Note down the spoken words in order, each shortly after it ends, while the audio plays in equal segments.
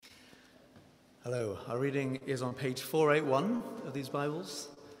Hello, our reading is on page 481 of these Bibles,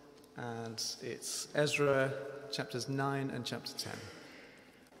 and it's Ezra chapters 9 and chapter 10.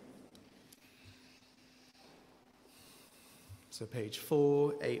 So page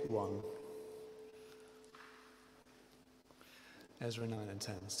 481, Ezra 9 and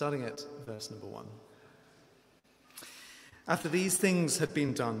 10, starting at verse number 1. After these things had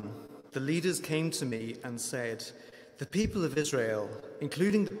been done, the leaders came to me and said, "The people of Israel,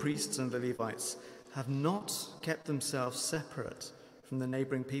 including the priests and the Levites, have not kept themselves separate from the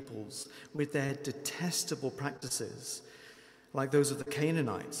neighboring peoples with their detestable practices, like those of the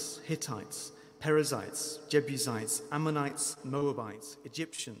Canaanites, Hittites, Perizzites, Jebusites, Ammonites, Moabites,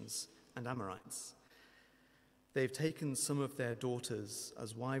 Egyptians, and Amorites. They've taken some of their daughters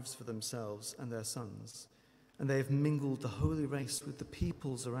as wives for themselves and their sons, and they have mingled the holy race with the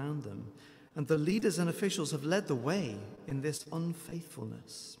peoples around them. And the leaders and officials have led the way in this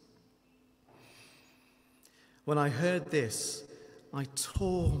unfaithfulness." When I heard this, I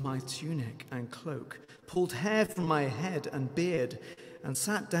tore my tunic and cloak, pulled hair from my head and beard, and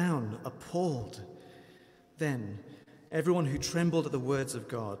sat down appalled. Then everyone who trembled at the words of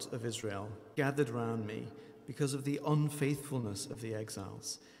God of Israel gathered round me because of the unfaithfulness of the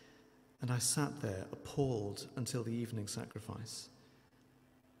exiles. And I sat there appalled until the evening sacrifice.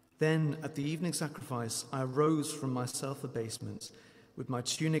 Then at the evening sacrifice, I arose from my self-abasement with my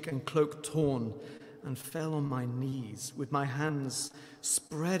tunic and cloak torn and fell on my knees with my hands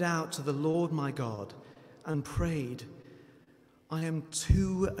spread out to the Lord my God and prayed, "I am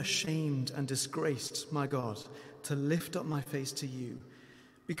too ashamed and disgraced, my God, to lift up my face to you,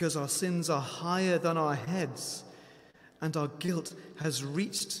 because our sins are higher than our heads and our guilt has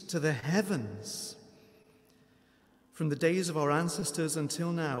reached to the heavens. From the days of our ancestors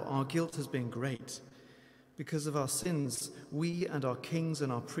until now, our guilt has been great. Because of our sins, we and our kings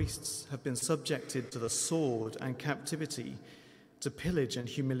and our priests have been subjected to the sword and captivity, to pillage and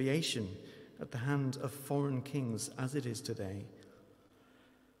humiliation at the hand of foreign kings, as it is today.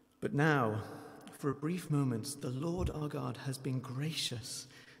 But now, for a brief moment, the Lord our God has been gracious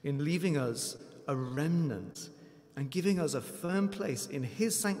in leaving us a remnant and giving us a firm place in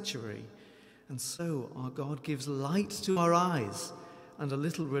his sanctuary. And so our God gives light to our eyes and a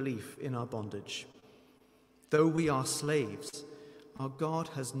little relief in our bondage. Though we are slaves, our God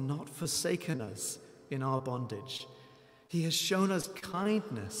has not forsaken us in our bondage. He has shown us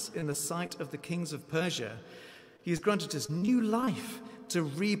kindness in the sight of the kings of Persia. He has granted us new life to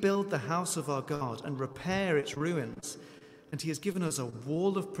rebuild the house of our God and repair its ruins. And he has given us a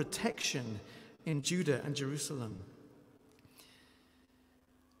wall of protection in Judah and Jerusalem.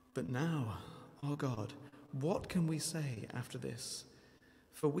 But now, our God, what can we say after this?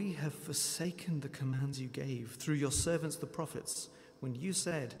 For we have forsaken the commands you gave through your servants the prophets, when you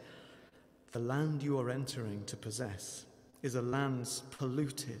said, 'The land you are entering to possess is a land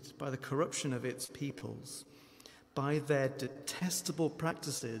polluted by the corruption of its peoples. By their detestable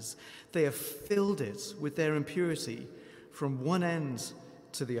practices, they have filled it with their impurity from one end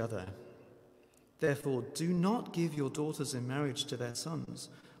to the other. Therefore, do not give your daughters in marriage to their sons,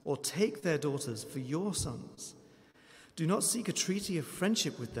 or take their daughters for your sons. Do not seek a treaty of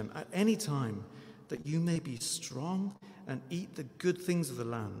friendship with them at any time, that you may be strong and eat the good things of the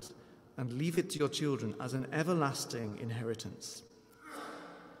land, and leave it to your children as an everlasting inheritance.'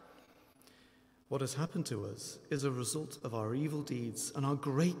 What has happened to us is a result of our evil deeds and our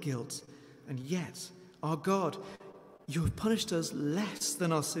great guilt, and yet, our God, you have punished us less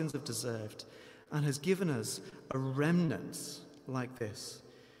than our sins have deserved, and has given us a remnant like this.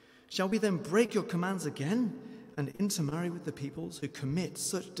 Shall we then break your commands again and intermarry with the peoples who commit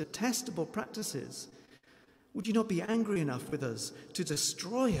such detestable practices? Would you not be angry enough with us to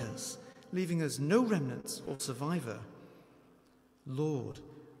destroy us, leaving us no remnant or survivor? Lord,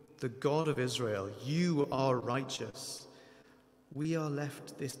 the God of Israel, you are righteous. We are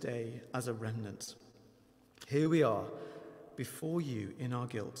left this day as a remnant. Here we are before you in our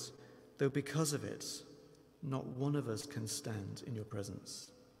guilt, though because of it, not one of us can stand in your presence."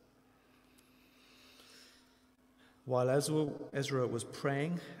 While Ezra was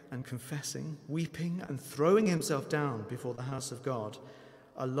praying and confessing, weeping and throwing himself down before the house of God,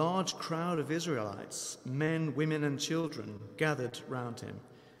 a large crowd of Israelites, men, women, and children, gathered round him.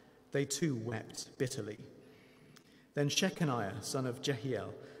 They too wept bitterly. Then Shechaniah, son of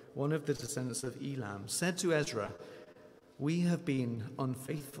Jehiel, one of the descendants of Elam, said to Ezra, "We have been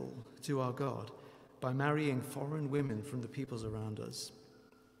unfaithful to our God by marrying foreign women from the peoples around us.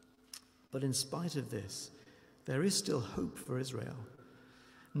 But in spite of this, there is still hope for Israel.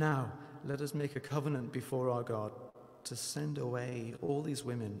 Now, let us make a covenant before our God to send away all these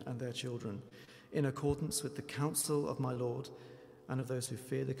women and their children in accordance with the counsel of my Lord and of those who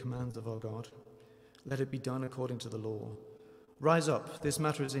fear the commands of our God. Let it be done according to the law. Rise up, this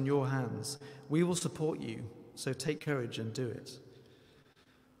matter is in your hands. We will support you, so take courage and do it."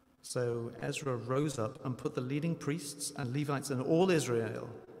 So Ezra rose up and put the leading priests and Levites and all Israel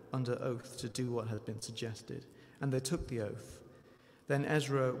under oath to do what had been suggested, and they took the oath. Then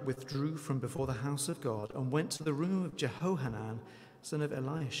Ezra withdrew from before the house of God and went to the room of Jehohanan, son of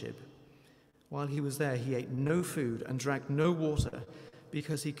Eliashib. While he was there, he ate no food and drank no water,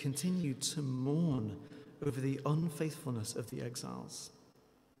 because he continued to mourn over the unfaithfulness of the exiles.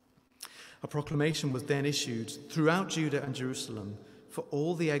 A proclamation was then issued throughout Judah and Jerusalem for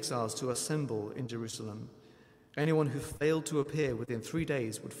all the exiles to assemble in Jerusalem. Anyone who failed to appear within 3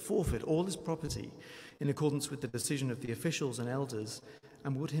 days would forfeit all his property in accordance with the decision of the officials and elders,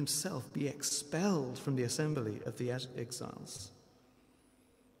 and would himself be expelled from the assembly of the exiles.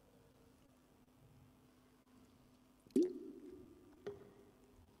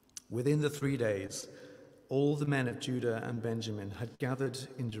 Within the 3 days, all the men of Judah and Benjamin had gathered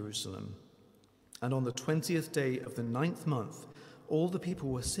in Jerusalem. And on the 20th day of the 9th month, all the people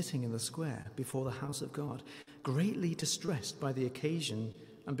were sitting in the square before the house of God, greatly distressed by the occasion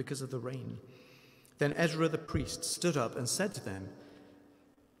and because of the rain. Then Ezra the priest stood up and said to them,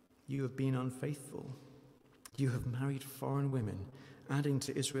 "You have been unfaithful. You have married foreign women, adding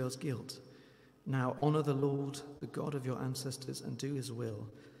to Israel's guilt. Now honor the Lord, the God of your ancestors, and do his will.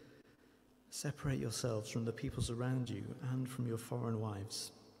 Separate yourselves from the peoples around you and from your foreign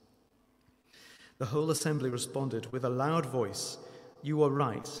wives." The whole assembly responded with a loud voice, "You are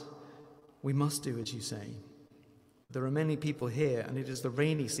right. We must do as you say. There are many people here, and it is the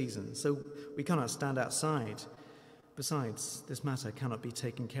rainy season, so we cannot stand outside. Besides, this matter cannot be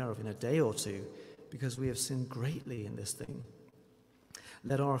taken care of in a day or two, because we have sinned greatly in this thing.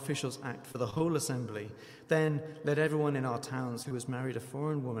 Let our officials act for the whole assembly. Then let everyone in our towns who has married a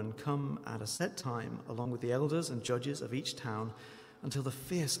foreign woman come at a set time, along with the elders and judges of each town, until the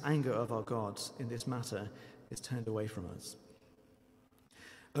fierce anger of our God in this matter is turned away from us."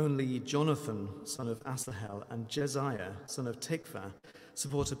 Only Jonathan, son of Asahel, and Jesiah, son of Tikvah,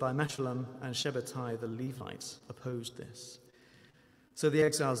 supported by Meshullam and Shabbatai the Levite, opposed this. So the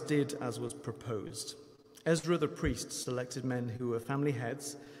exiles did as was proposed. Ezra the priest selected men who were family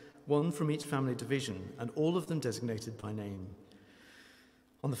heads, one from each family division, and all of them designated by name.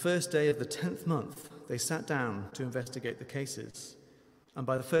 On the first day of the 10th month, they sat down to investigate the cases. And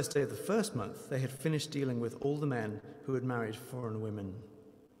by the first day of the first month, they had finished dealing with all the men who had married foreign women.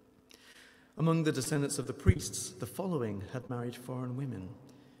 Among the descendants of the priests, the following had married foreign women.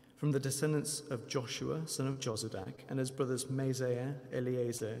 From the descendants of Joshua, son of Jozadak, and his brothers Mazaiah,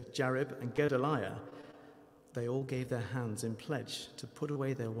 Eleazar, Jarib, and Gedaliah, they all gave their hands in pledge to put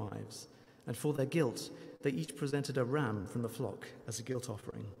away their wives, and for their guilt they each presented a ram from the flock as a guilt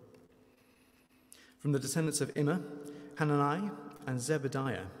offering. From the descendants of Immer, Hanani, and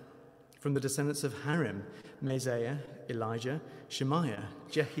Zebediah. From the descendants of Harim, Mazaiah, Elijah, Shemaiah,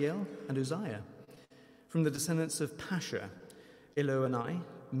 Jehiel, and Uzziah. From the descendants of Pasha, Elioenai,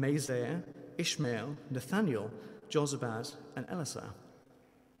 Mazaiah, Ishmael, Nathaniel, Jozabad, and Elisah.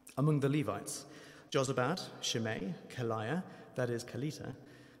 Among the Levites, Jozabad, Shimei, Kaliah, that is Kalita,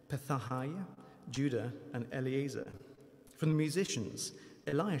 Pethahiah, Judah, and Eleazar. From the musicians,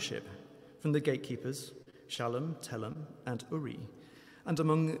 Eliashib. From the gatekeepers, Shallum, Telem, and Uri. And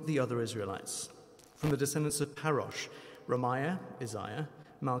among the other Israelites, from the descendants of Parosh, Ramiah, Isaiah,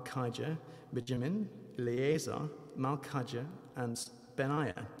 Malchijah, Benjamin, Eleazar, Malchijah, and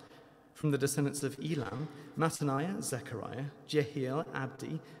Benaiah. From the descendants of Elam, Mattaniah, Zechariah, Jehiel,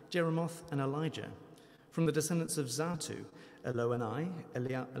 Abdi, Jeremoth, and Elijah. From the descendants of Zatu, Elioenai,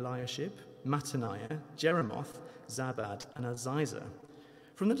 Eliashib, Mattaniah, Jeremoth, Zabad, and Aziza.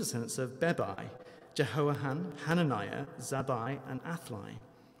 From the descendants of Bebai, Jehoahan, Hananiah, Zabai, and Athli.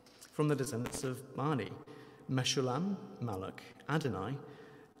 From the descendants of Bani, Meshullam, Malach, Adonai,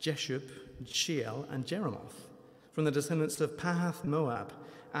 Jeshub, Sheel, and Jeremoth. From the descendants of Pahath Moab,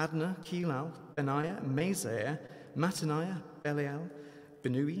 Adnah, Kelal, Benaiah, Mazaiah, Mattaniah, Belial,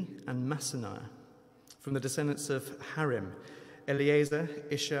 Benui, and Massaniah. From the descendants of Harim, Eleazar,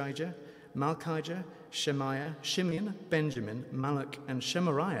 Ishijah, Malchijah, Shemaiah, Shimeon, Benjamin, Malach, and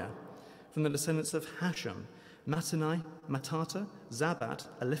Shemariah. From the descendants of Hashum, Mattani, Matata, Zabad,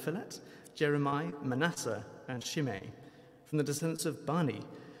 Eliphalet, Jeremiah, Manasseh, and Shimei. From the descendants of Bani,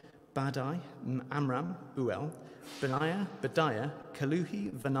 Badai, Amram, Uel, Benaiah, Bediah,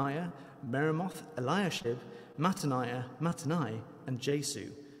 Kaluhi, Vaniah, Meremoth, Eliashib, Mattaniah, Mattanai, and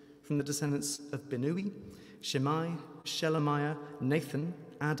Jesu. From the descendants of Benui, Shemai, Shelemiah, Nathan,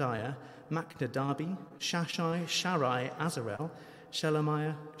 Adiah, Macnadabi, Shashai, Sharai, Azarel,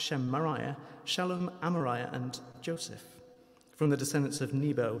 Shelemiah, Shemariah, Shalom, Amariah, and Joseph. From the descendants of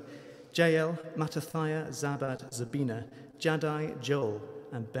Nebo, Jael, Mattathiah, Zabad, Zabina, Jaddai, Joel,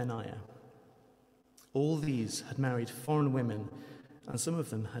 and Benaiah. All these had married foreign women, and some of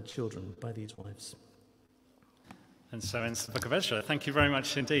them had children by these wives. And so ends the book of Ezra. Thank you very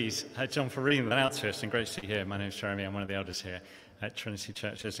much indeed, John, for reading that out to us, and great to be here. My name is Jeremy. I'm one of the elders here at Trinity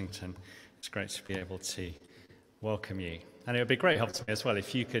Church Islington. It's great to be able to welcome you. And it would be great help to me as well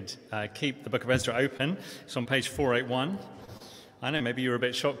if you could keep the book of Ezra open. It's on page 481. I know maybe you were a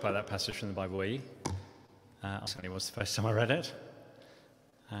bit shocked by that passage from the Bible, were you? I certainly was the first time I read it.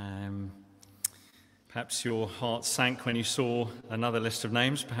 Perhaps your heart sank when you saw another list of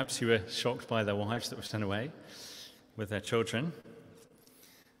names. Perhaps you were shocked by their wives that were sent away with their children.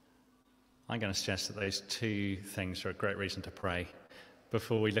 I'm going to suggest that those two things are a great reason to pray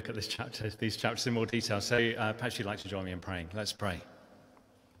before we look at these chapters in more detail. So perhaps you'd like to join me in praying. Let's pray.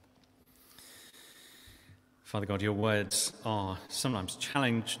 Father God, your words are sometimes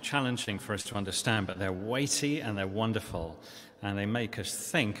challenging for us to understand, but they're weighty and they're wonderful, and they make us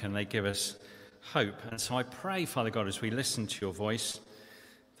think and they give us hope. And so I pray, Father God, as we listen to your voice,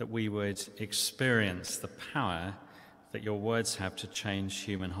 that we would experience the power that your words have to change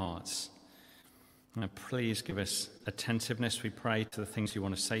human hearts. And please give us attentiveness, we pray, to the things you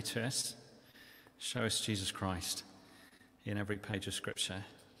want to say to us. Show us Jesus Christ in every page of Scripture.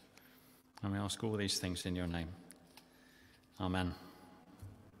 And we ask all these things in your name. Amen.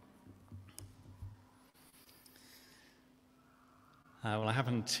 Well, I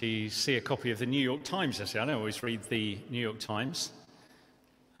happened to see a copy of the New York Times yesterday. I don't always read the New York Times,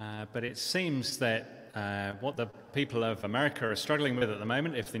 but it seems that what the people of America are struggling with at the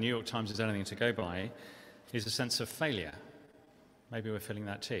moment, if the New York Times is anything to go by, is a sense of failure. Maybe we're feeling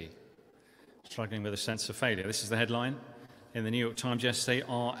that too. Struggling with a sense of failure. This is the headline in the New York Times yesterday: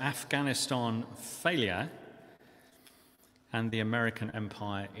 "Our Afghanistan failure and the American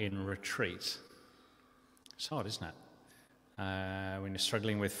empire in retreat." It's hard, isn't it? When you're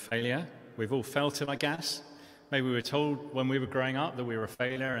struggling with failure. We've all felt it, I guess. Maybe we were told when we were growing up that we were a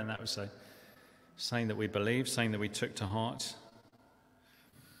failure, and that was something that we believed, something that we took to heart.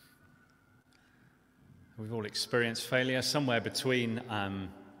 We've all experienced failure somewhere between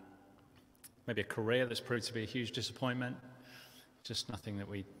maybe a career that's proved to be a huge disappointment, just nothing that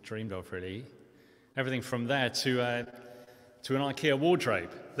we dreamed of, really. Everything from there to an IKEA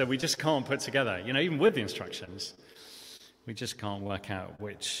wardrobe that we just can't put together. You know, even with the instructions, we just can't work out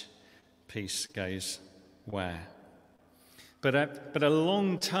which piece goes where. But a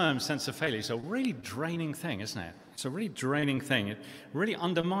long-term sense of failure is a really draining thing, isn't it? It's a really draining thing. It really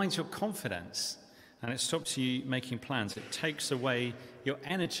undermines your confidence, and it stops you making plans. It takes away your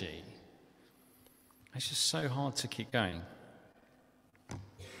energy. It's just so hard to keep going.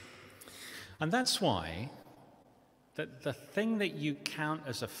 And that's why the thing that you count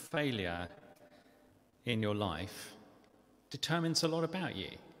as a failure in your life determines a lot about you.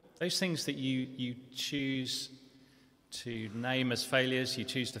 Those things that you choose to name as failures, you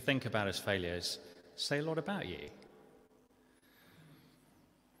choose to think about as failures, say a lot about you.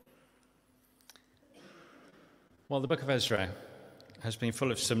 Well, the book of Ezra has been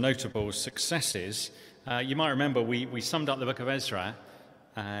full of some notable successes. You might remember we summed up the book of Ezra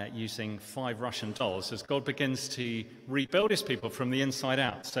using 5 Russian dolls as God begins to rebuild his people from the inside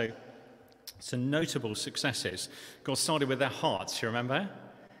out. So some notable successes. God started with their hearts, you remember?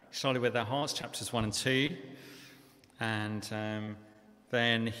 He started with their hearts, chapters 1 and 2. And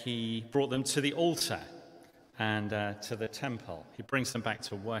then he brought them to the altar and to the temple. He brings them back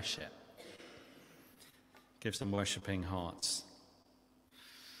to worship. Gives them worshipping hearts.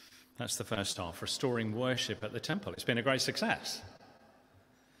 That's the first half, restoring worship at the temple. It's been a great success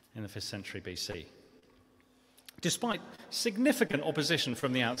in the 5th century BC. Despite significant opposition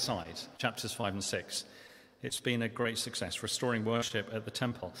from the outside, chapters 5 and 6, it's been a great success, restoring worship at the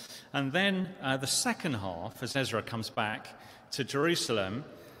temple. And then the second half, as Ezra comes back to Jerusalem,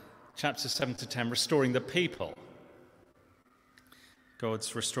 chapters 7 to 10, restoring the people.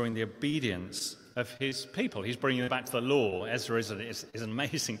 God's restoring the obedience of his people. He's bringing them back to the law. Ezra is an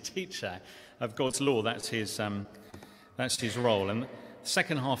amazing teacher of God's law. That's his role. And the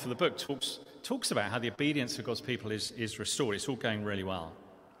second half of the book talks about how the obedience of God's people is restored. It's all going really well.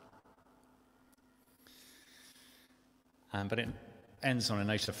 But it ends on a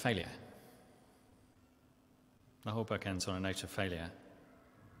note of failure. The whole book ends on a note of failure.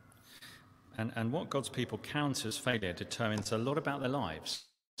 And what God's people count as failure determines a lot about their lives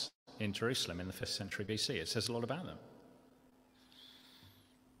in Jerusalem in the 5th century BC. It says a lot about them.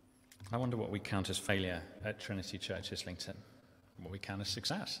 I wonder what we count as failure at Trinity Church Islington, what we count as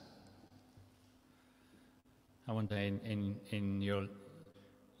success. I wonder in your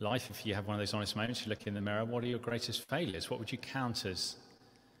life, if you have one of those honest moments, you look in the mirror, what are your greatest failures? What would you count as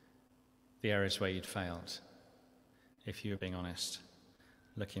the areas where you'd failed, if you were being honest,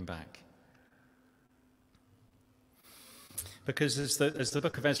 looking back? Because as the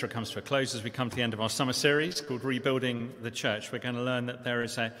book of Ezra comes to a close, as we come to the end of our summer series called Rebuilding the Church, we're going to learn that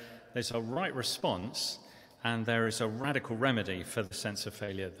there's a right response and there is a radical remedy for the sense of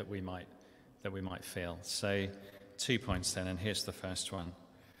failure that we might feel. So 2 points then, and here's the first one.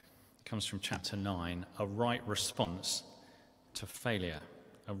 It comes from chapter 9, a right response to failure.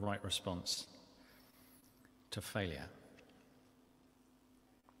 A right response to failure.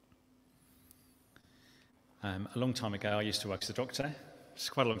 A long time ago, I used to work as a doctor. It's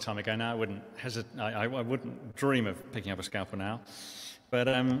quite a long time ago now. I wouldn't dream of picking up a scalpel now. But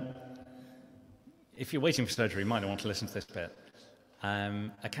if you're waiting for surgery, you might not want to listen to this bit.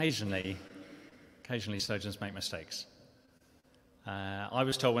 Occasionally surgeons make mistakes. I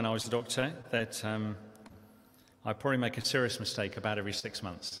was told when I was a doctor that I'd probably make a serious mistake about every 6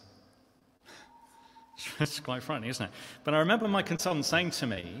 months. It's quite frightening, isn't it? But I remember my consultant saying to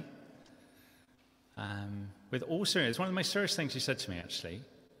me, with all seriousness, one of the most serious things he said to me, actually,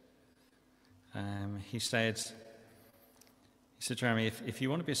 he said, Jeremy, if you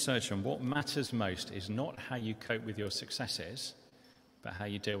want to be a surgeon, what matters most is not how you cope with your successes, but how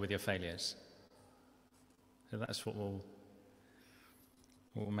you deal with your failures. So that's what will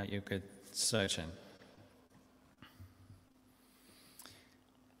make you a good surgeon.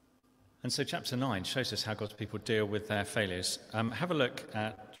 And so chapter 9 shows us how God's people deal with their failures. Have a look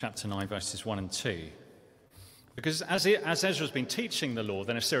at chapter 9, verses 1 and 2. Because as Ezra's been teaching the law,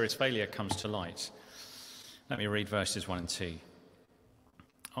 then a serious failure comes to light. Let me read verses 1 and 2.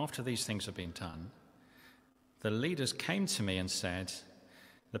 After these things have been done, the leaders came to me and said,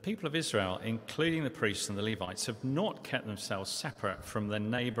 the people of Israel, including the priests and the Levites, have not kept themselves separate from the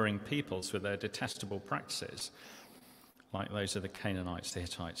neighbouring peoples with their detestable practices, like those of the Canaanites, the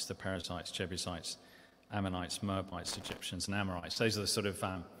Hittites, the Perizzites, Jebusites, Ammonites, Moabites, Egyptians, and Amorites. Those are the sort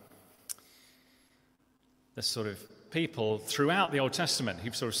of people throughout the Old Testament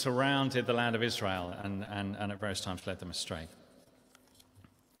who've sort of surrounded the land of Israel and at various times led them astray.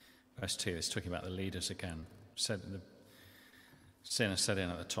 Verse 2, it's talking about the leaders again. The sin is set in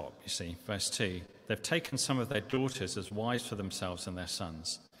at the top, you see. Verse 2, they've taken some of their daughters as wives for themselves and their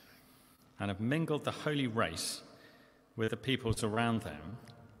sons, and have mingled the holy race with the peoples around them,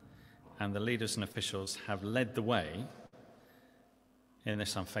 and the leaders and officials have led the way in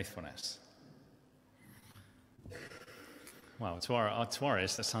this unfaithfulness. Well, to our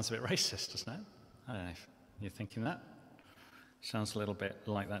ears, that sounds a bit racist, doesn't it? I don't know if you're thinking that. Sounds a little bit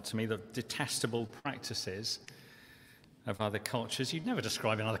like that to me. The detestable practices of other cultures. You'd never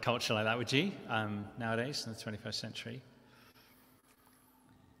describe another culture like that, would you, nowadays in the 21st century?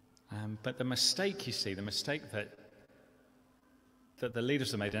 But the mistake, you see, the mistake that the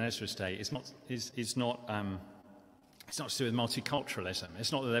leaders have made in Ezra's day is not to do with multiculturalism.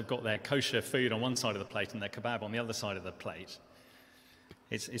 It's not that they've got their kosher food on one side of the plate and their kebab on the other side of the plate.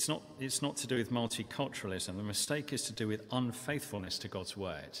 It's not to do with multiculturalism. The mistake is to do with unfaithfulness to God's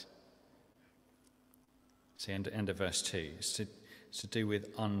word. See, end of verse 2. It's to do with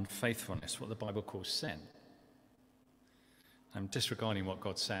unfaithfulness, what the Bible calls sin. Disregarding what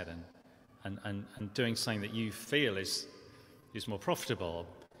God said and doing something that you feel is more profitable.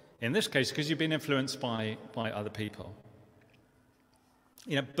 In this case, because you've been influenced by other people.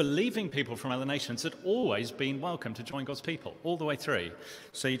 Believing people from other nations had always been welcome to join God's people, all the way through.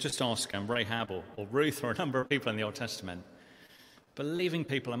 So you just ask Rahab or Ruth or a number of people in the Old Testament. Believing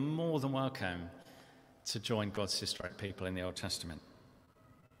people are more than welcome to join God's historic people in the Old Testament.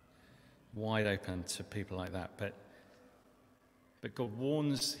 Wide open to people like that. But God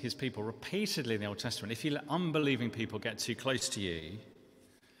warns his people repeatedly in the Old Testament, if you let unbelieving people get too close to you,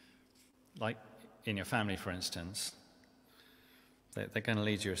 like in your family, for instance, they're going to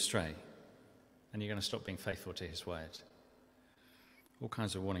lead you astray, and you're going to stop being faithful to his word. All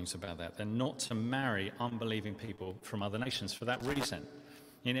kinds of warnings about that. They're not to marry unbelieving people from other nations for that reason.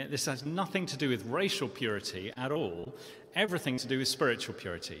 This has nothing to do with racial purity at all, everything to do with spiritual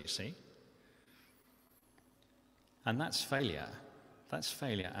purity, you see. And that's failure. That's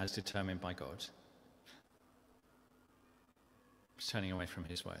failure as determined by God. It's turning away from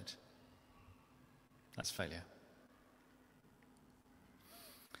his word. That's failure.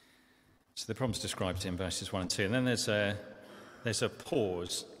 So the problem's described in verses 1 and 2. And then there's a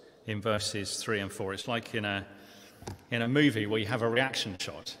pause in verses 3 and 4. It's like in a movie where you have a reaction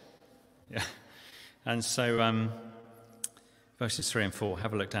shot. Yeah. And so verses 3 and 4,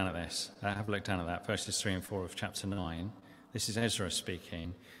 have a look down at this. Have a look down at that. Verses 3 and 4 of chapter 9. This is Ezra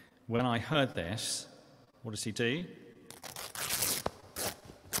speaking. When I heard this, what does he do?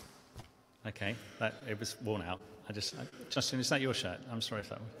 Okay, it was worn out. Justin, is that your shirt? I'm sorry if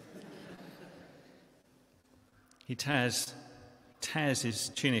that was. He tears his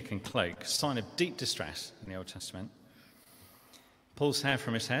tunic and cloak, sign of deep distress in the Old Testament. Pulls hair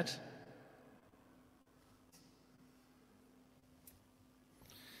from his head.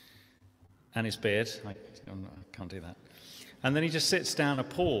 And his beard. I can't do that. And then he just sits down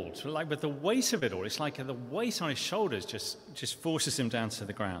appalled, like with the weight of it all. It's like the weight on his shoulders just forces him down to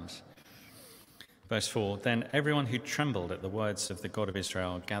the ground. Verse 4, then everyone who trembled at the words of the God of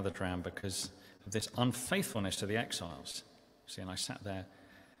Israel gathered round because of this unfaithfulness to the exiles. See, and I sat there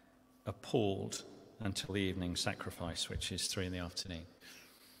appalled until the evening sacrifice, which is 3 p.m. It's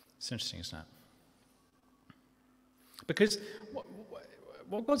interesting, isn't it? Because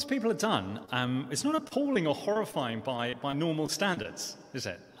what God's people have done is not appalling or horrifying by normal standards, is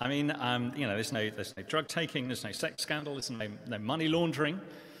it? I mean, there's no drug taking, there's no sex scandal, there's no money laundering.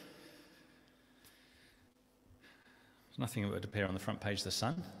 There's nothing that would appear on the front page of the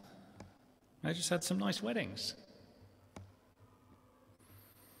Sun. They just had some nice weddings.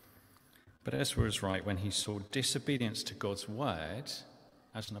 But Ezra was right when he saw disobedience to God's word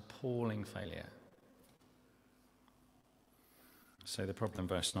as an appalling failure. So the problem,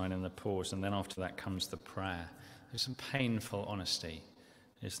 verse 9, and the pause, and then after that comes the prayer. There's some painful honesty,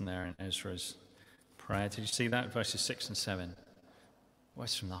 isn't there, in Ezra's prayer? Did you see that? Verses 6 and 7.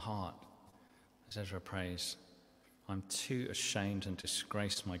 Words from the heart, as Ezra prays. I'm too ashamed and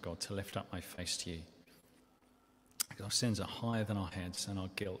disgraced, my God, to lift up my face to you. Because our sins are higher than our heads, and our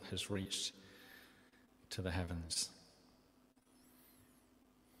guilt has reached to the heavens.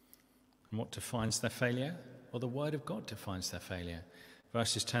 And what defines their failure? Well, the word of God defines their failure.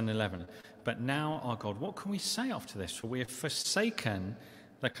 Verses 10 and 11. But now, our God, what can we say after this? For we have forsaken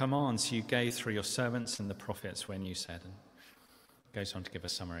the commands you gave through your servants and the prophets when you said. And goes on to give a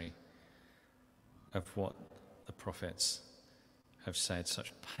summary of what the prophets have said.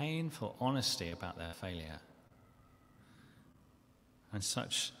 Such painful honesty about their failure. And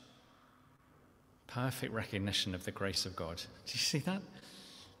such perfect recognition of the grace of God. Do you see that?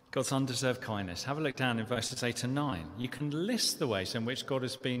 God's undeserved kindness. Have a look down in verses 8 and 9. You can list the ways in which God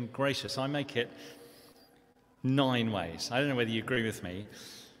has been gracious. I make it 9 ways. I don't know whether you agree with me.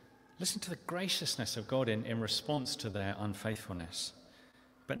 Listen to the graciousness of God in response to their unfaithfulness.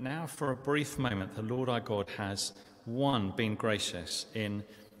 But now, for a brief moment, the Lord our God has, 1, been gracious, in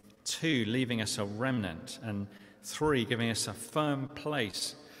 2, leaving us a remnant, and 3, giving us a firm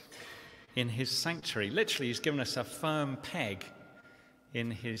place in his sanctuary. Literally, he's given us a firm peg in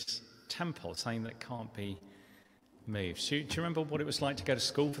his temple, something that can't be moved. Do you remember what it was like to go to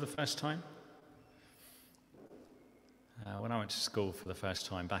school for the first time? When I went to school for the first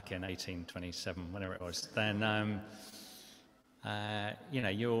time back in 1827, whenever it was, then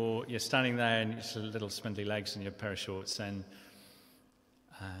you're standing there and it's little spindly legs and your pair of shorts, and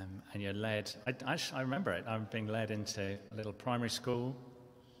you're led. I remember it. I'm being led into a little primary school.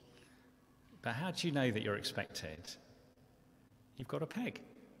 But how do you know that you're expected? You've got a peg.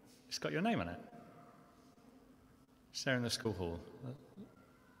 It's got your name on it. It's there in the school hall.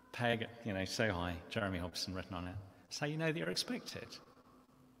 Peg, so high, Jeremy Hobson written on it. That's how you know that you're expected.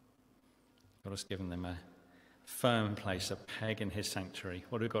 God has given them a firm place, a peg in his sanctuary.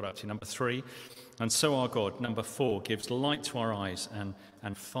 What have we got up to? Number 3, and so our God. Number 4, gives light to our eyes.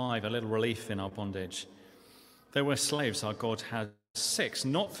 And 5, a little relief in our bondage. Though we're slaves, our God has 6,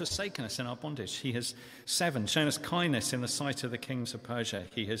 not forsaken us in our bondage. He has 7, shown us kindness in the sight of the kings of Persia.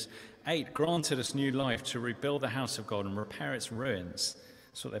 He has 8, granted us new life to rebuild the house of God and repair its ruins.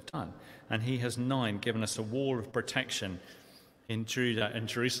 That's what they've done. And he has 9, given us a wall of protection in Judah and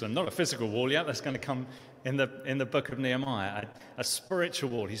Jerusalem. Not a physical wall yet. That's going to come in the book of Nehemiah. A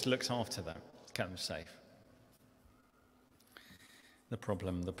spiritual wall. He's looked after them, kept them safe. The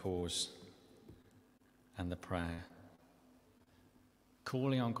problem, the pause, and the prayer.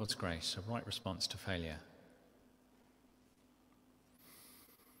 Calling on God's grace, a right response to failure.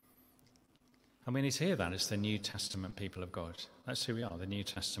 And we need to hear that as the New Testament people of God. That's who we are, the New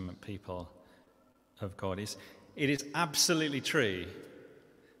Testament people of God. It is absolutely true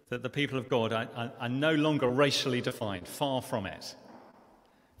that the people of God are no longer racially defined. Far from it.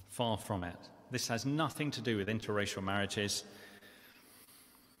 Far from it. This has nothing to do with interracial marriages.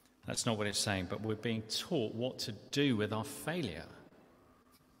 That's not what it's saying, but we're being taught what to do with our failure.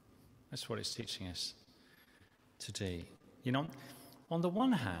 That's what it's teaching us to do. On the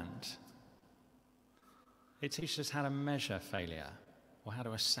one hand, It teaches us how to measure failure or how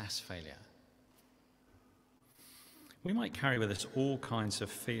to assess failure. We might carry with us all kinds of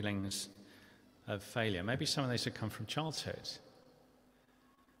feelings of failure. Maybe some of those have come from childhood.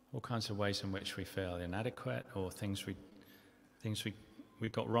 All kinds of ways in which we feel inadequate or things we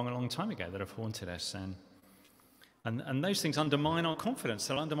got wrong a long time ago that have haunted us. And those things undermine our confidence.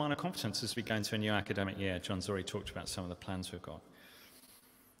 They'll undermine our confidence as we go into a new academic year. John's already talked about some of the plans we've got.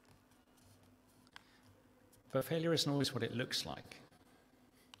 But failure isn't always what it looks like.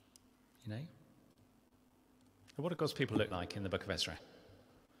 You know? What do God's people look like in the book of Ezra?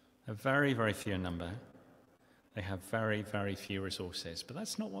 They're very, very few in number. They have very, very few resources. But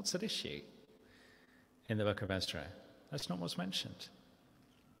that's not what's at issue in the book of Ezra. That's not what's mentioned.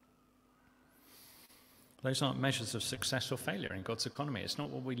 Those aren't measures of success or failure in God's economy. It's not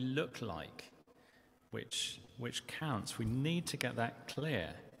what we look like which counts. We need to get that clear.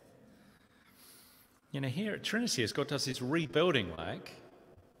 You know, here at Trinity, as God does his rebuilding work,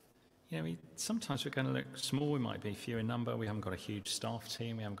 you know, sometimes we're going to look small. We might be few in number. We haven't got a huge staff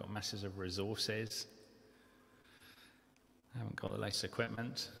team. We haven't got masses of resources. We haven't got the latest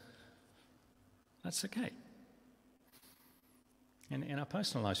equipment. That's okay. In our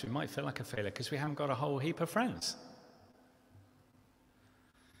personal lives, we might feel like a failure because we haven't got a whole heap of friends.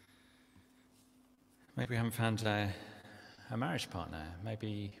 Maybe we haven't found a marriage partner.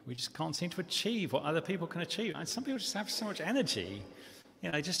 Maybe we just can't seem to achieve what other people can achieve. And some people just have so much energy. You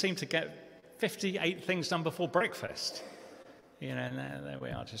know, they just seem to get 58 things done before breakfast. You know, and there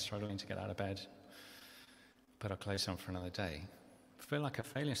we are, just struggling to get out of bed, put our clothes on for another day. Feel like a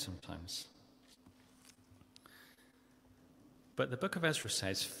failure sometimes. But the book of Ezra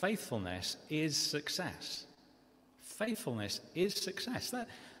says faithfulness is success. Faithfulness is success.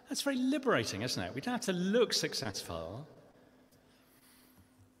 That's very liberating, isn't it? We don't have to look successful.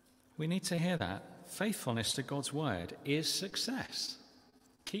 We need to hear that. Faithfulness to God's word is success.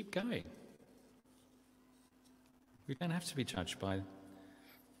 Keep going. We don't have to be judged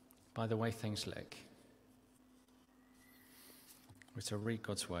by the way things look. We're to read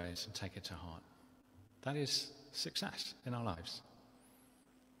God's words and take it to heart. That is success in our lives.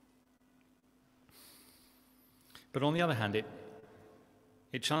 But on the other hand,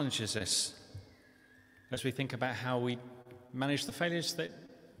 it challenges us as we think about how we manage the failures that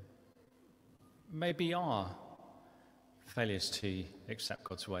maybe are failures to accept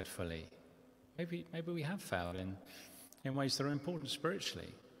God's word fully. Maybe we have failed in ways that are important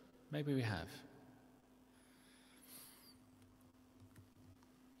spiritually. Maybe we have.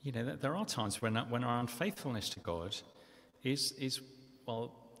 You know, there are times when our unfaithfulness to God is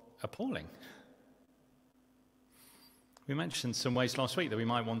appalling. We mentioned some ways last week that we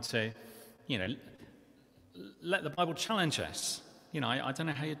might want to, you know, let the Bible challenge us. You know, I don't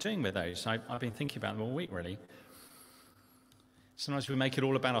know how you're doing with those. I've been thinking about them all week, really. Sometimes we make it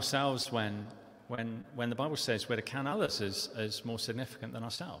all about ourselves when the Bible says we're to count others as more significant than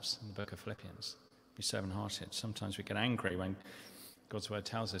ourselves in the book of Philippians. Be servant-hearted. Sometimes we get angry when God's word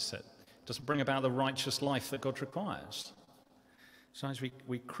tells us that it doesn't bring about the righteous life that God requires. Sometimes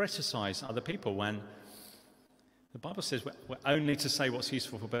we criticize other people when the Bible says we're only to say what's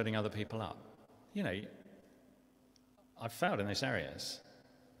useful for building other people up. You know, I've failed in those areas.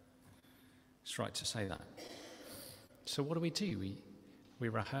 It's right to say that. So what do? We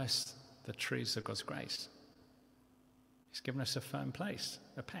rehearse the truths of God's grace. He's given us a firm place,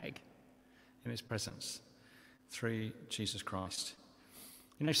 a peg in his presence through Jesus Christ.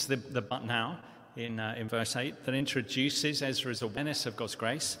 You notice the but now in verse 8 that introduces Ezra's awareness of God's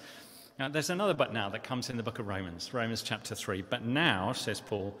grace. Now, there's another but now that comes in the book of Romans chapter 3. But now, says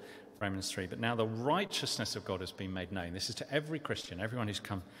Paul, Romans 3, but now the righteousness of God has been made known. This is to every Christian, everyone who's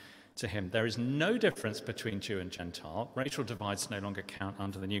come to him. There is no difference between Jew and Gentile. Racial divides no longer count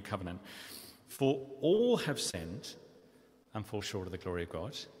under the new covenant. For all have sinned and fall short of the glory of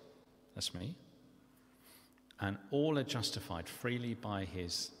God. That's me. And all are justified freely by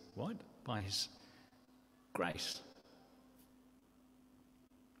his, what? By his grace.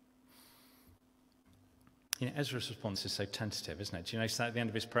 You know, Ezra's response is so tentative, isn't it? Do you notice that at the end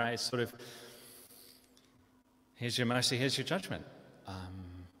of his prayer? It's sort of, here's your mercy, here's your judgment.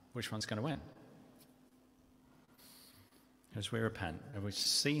 Which one's going to win? As we repent and we've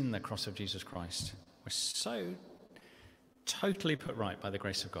seen the cross of Jesus Christ, we're so totally put right by the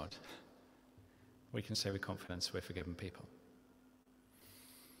grace of God. We can say with confidence we're forgiven people.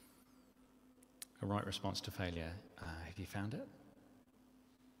 A right response to failure. Have you found it?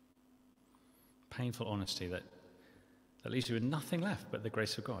 Painful honesty that leaves you with nothing left but the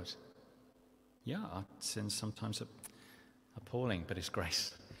grace of God. Yeah, our sins sometimes are appalling, but his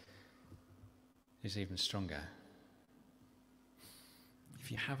grace is even stronger.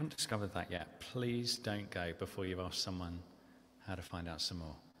 If you haven't discovered that yet, please don't go before you've asked someone how to find out some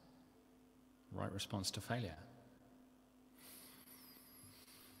more. Right response to failure.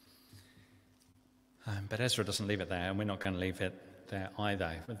 But Ezra doesn't leave it there, and we're not going to leave it there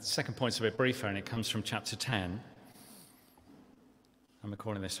either. But the second point's a bit briefer, and it comes from chapter 10. I'm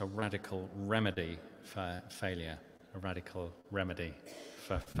calling this a radical remedy for failure. A radical remedy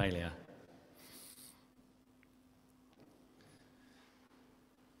for failure.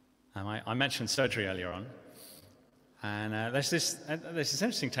 I mentioned surgery earlier on, and there's this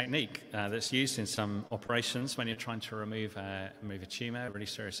interesting technique that's used in some operations when you're trying to remove a tumour, a really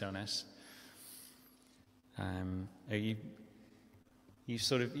serious illness. You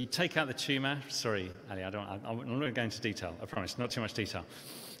take out the tumour. Sorry, Ali, I'm not going to go into detail. I promise, not too much detail.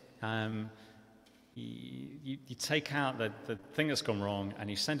 You take out the thing that's gone wrong, and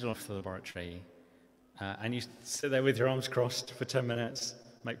you send it off to the laboratory, and you sit there with your arms crossed for 10 minutes,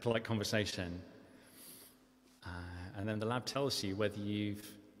 make polite conversation, and then the lab tells you whether you've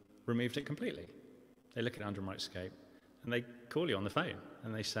removed it completely. They look at it under a microscope, and they call you on the phone,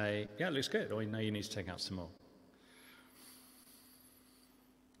 and they say, yeah, it looks good, or no, you need to take out some more.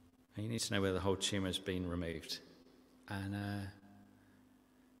 And you need to know whether the whole tumour has been removed. And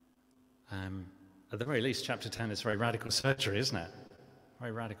at the very least, chapter 10 is very radical surgery, isn't it?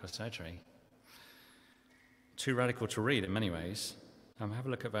 Very radical surgery. Too radical to read in many ways. Have a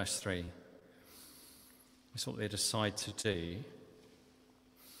look at verse 3. It's what they decide to do.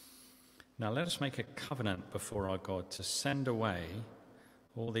 Now let us make a covenant before our God to send away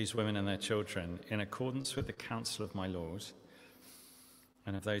all these women and their children in accordance with the counsel of my Lord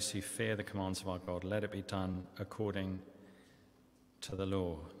and of those who fear the commands of our God. Let it be done according to the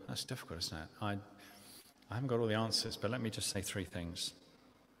law. That's difficult, isn't it? I haven't got all the answers, but let me just say three things.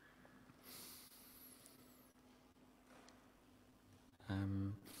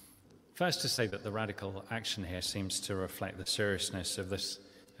 First, to say that the radical action here seems to reflect the seriousness of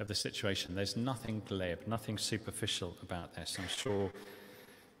the situation. There's nothing glib, nothing superficial about this. I'm sure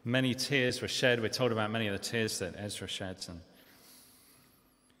many tears were shed. We're told about many of the tears that Ezra sheds. And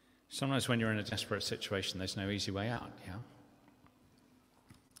sometimes when you're in a desperate situation, there's no easy way out, yeah?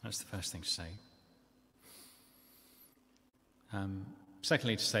 That's the first thing to say.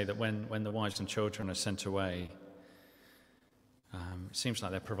 Secondly, to say that when the wives and children are sent away, it seems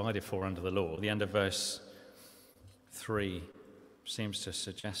like they're provided for under the law. The end of verse 3 seems to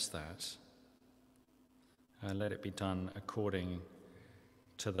suggest that. Let it be done according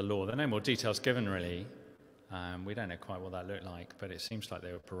to the law. There are no more details given, really. We don't know quite what that looked like, but it seems like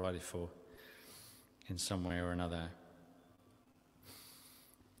they were provided for in some way or another.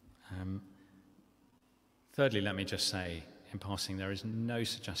 Thirdly, let me just say, in passing, there is no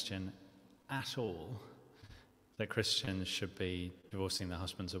suggestion at all that Christians should be divorcing their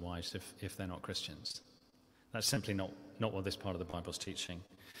husbands or wives if they're not Christians. That's simply not what this part of the Bible's teaching.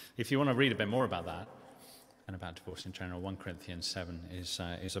 If you want to read a bit more about that, and about divorce in general, 1 Corinthians 7 is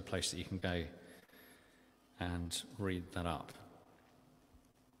a place that you can go and read that up.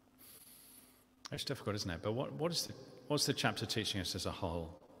 It's difficult, isn't it? But what's the chapter teaching us as a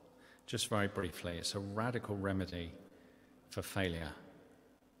whole? Just very briefly, it's a radical remedy for failure.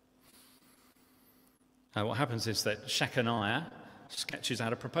 What happens is that Shechaniah sketches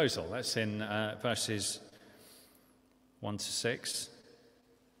out a proposal. That's in verses 1 to 6.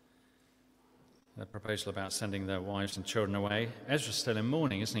 The proposal about sending their wives and children away. Ezra's still in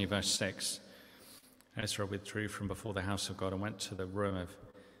mourning, isn't he? Verse 6. Ezra withdrew from before the house of God and went to the room of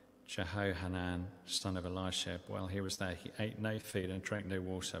Jehohanan, son of Elisha. While he was there, he ate no food and drank no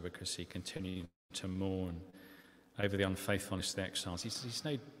water because he continued to mourn over the unfaithfulness of the exiles. He's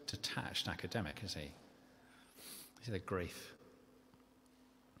no detached academic, is he? He's the grief.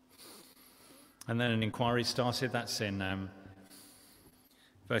 And then an inquiry started. That's in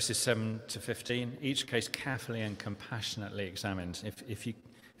verses 7 to 15. Each case carefully and compassionately examined. If you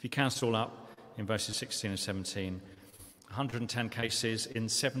count it all up in verses 16 and 17, 110 cases in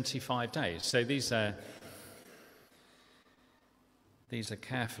 75 days. So these are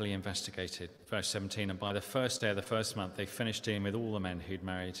carefully investigated. Verse 17, and by the first day of the first month, they finished dealing with all the men who'd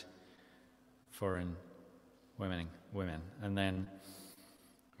married foreign women. And then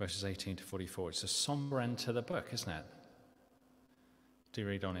verses 18 to 44. It's a somber end to the book, isn't it? Do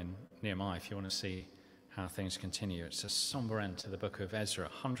read on in Nehemiah if you want to see how things continue. It's a somber end to the book of Ezra.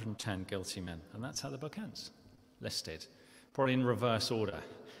 110 guilty men. And that's how the book ends. Listed. Probably in reverse order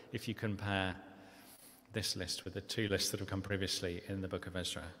if you compare this list with the two lists that have come previously in the book of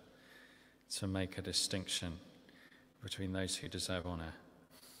Ezra, to make a distinction between those who deserve honour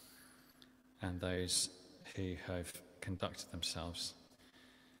and those who have conducted themselves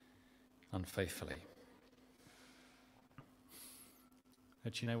unfaithfully.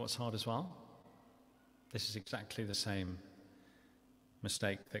 But do you know what's hard as well? This is exactly the same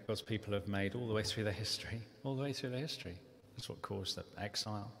mistake that God's people have made all the way through their history. All the way through their history. That's what caused the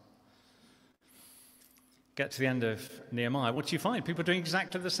exile. Get to the end of Nehemiah, what do you find? People doing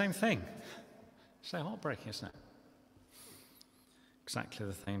exactly the same thing. So heartbreaking, isn't it? Exactly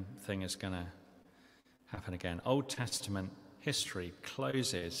the same thing is going to happen again. Old Testament history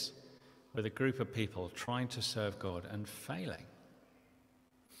closes with a group of people trying to serve God and failing.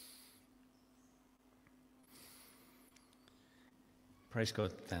 Praise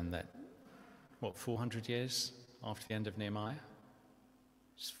God then that, 400 years after the end of Nehemiah?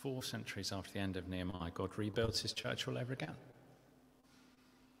 It's 4 centuries after the end of Nehemiah, God rebuilds his church all over again.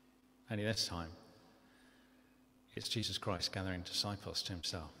 Only this time, it's Jesus Christ gathering disciples to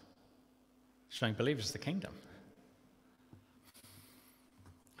himself, showing believers the kingdom.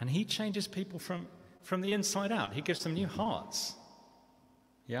 And he changes people from the inside out. He gives them new hearts.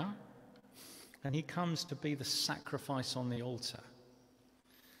 Yeah? And he comes to be the sacrifice on the altar.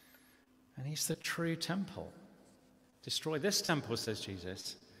 And he's the true temple. Destroy this temple, says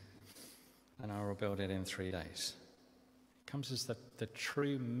Jesus, and I will build it in 3 days. He comes as the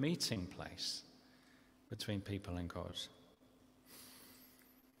true meeting place between people and God.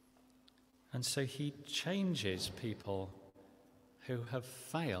 And so he changes people who have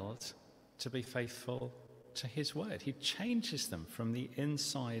failed to be faithful to his word. He changes them from the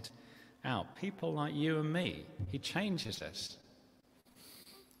inside out. People like you and me, he changes us.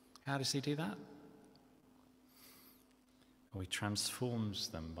 How does he do that? Well, he transforms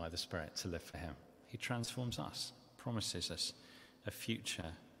them by the Spirit to live for him. He transforms us, promises us a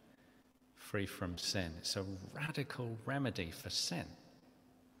future free from sin. It's a radical remedy for sin.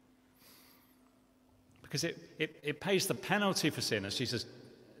 Because it pays the penalty for sin as Jesus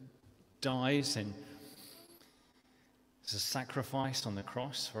dies as a sacrifice on the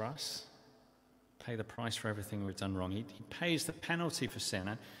cross for us. Pay the price for everything we've done wrong. He pays the penalty for sin.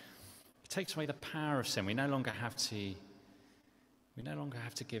 And it takes away the power of sin. We no longer have to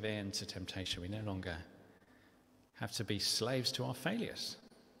give in to temptation. We no longer have to be slaves to our failures.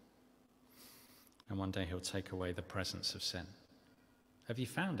 And one day he'll take away the presence of sin. Have you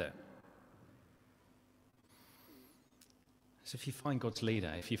found it? So if you find God's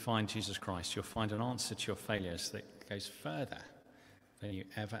leader, if you find Jesus Christ, you'll find an answer to your failures that goes further than you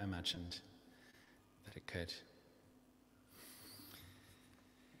ever imagined that it could.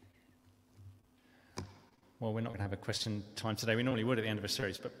 Well, we're not going to have a question time today. We normally would at the end of a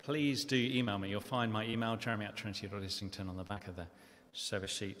series, but please do email me. You'll find my email, jeremy@trinity.islington, on the back of the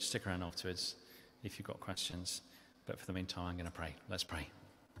service sheet. Stick around afterwards if you've got questions. But for the meantime, I'm going to pray. Let's pray.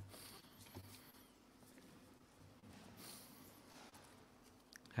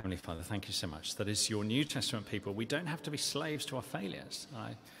 Heavenly Father, thank you so much that as your New Testament people, we don't have to be slaves to our failures.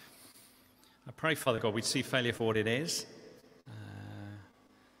 I pray, Father God, we'd see failure for what it is.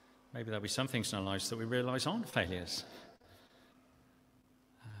 Maybe there'll be some things in our lives that we realise aren't failures.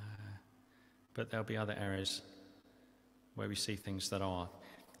 But there'll be other areas where we see things that are.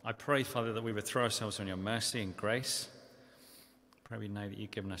 I pray, Father, that we would throw ourselves on your mercy and grace. I pray we know that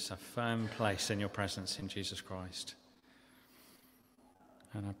you've given us a firm place in your presence in Jesus Christ.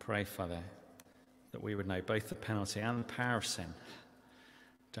 And I pray, Father, that we would know both the penalty and the power of sin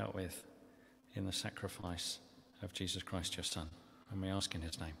dealt with in the sacrifice of Jesus Christ, your Son. And we ask in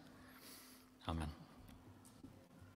his name. Amen.